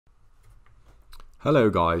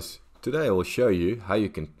Hello guys, today I will show you how you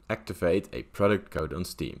can activate a product code on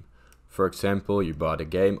Steam. For example, you bought a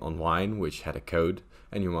game online which had a code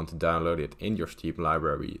and you want to download it in your Steam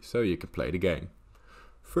library so you can play the game.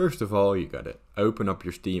 First of all, you gotta open up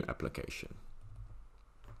your Steam application.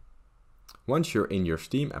 Once you're in your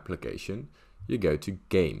Steam application, you go to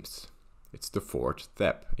Games. It's the fourth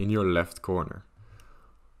tab in your left corner.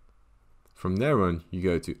 From there on, you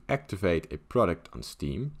go to Activate a product on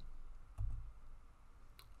Steam.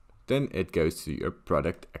 Then it goes to your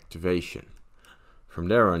product activation. From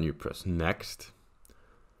there on you press Next,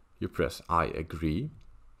 you press I agree,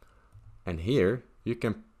 and here you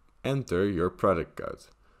can enter your product code.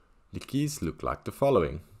 The keys look like the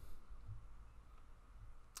following.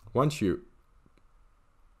 Once you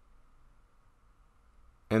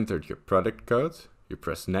entered your product code, you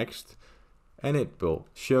press Next, and it will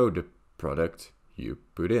show the product you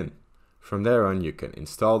put in. From there on you can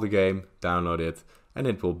install the game, download it, and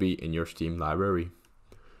it will be in your Steam library.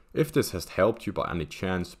 If this has helped you by any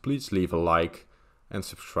chance, please leave a like and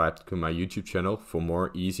subscribe to my YouTube channel for more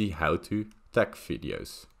easy how-to tech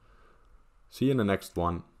videos. See you in the next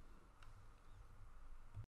one.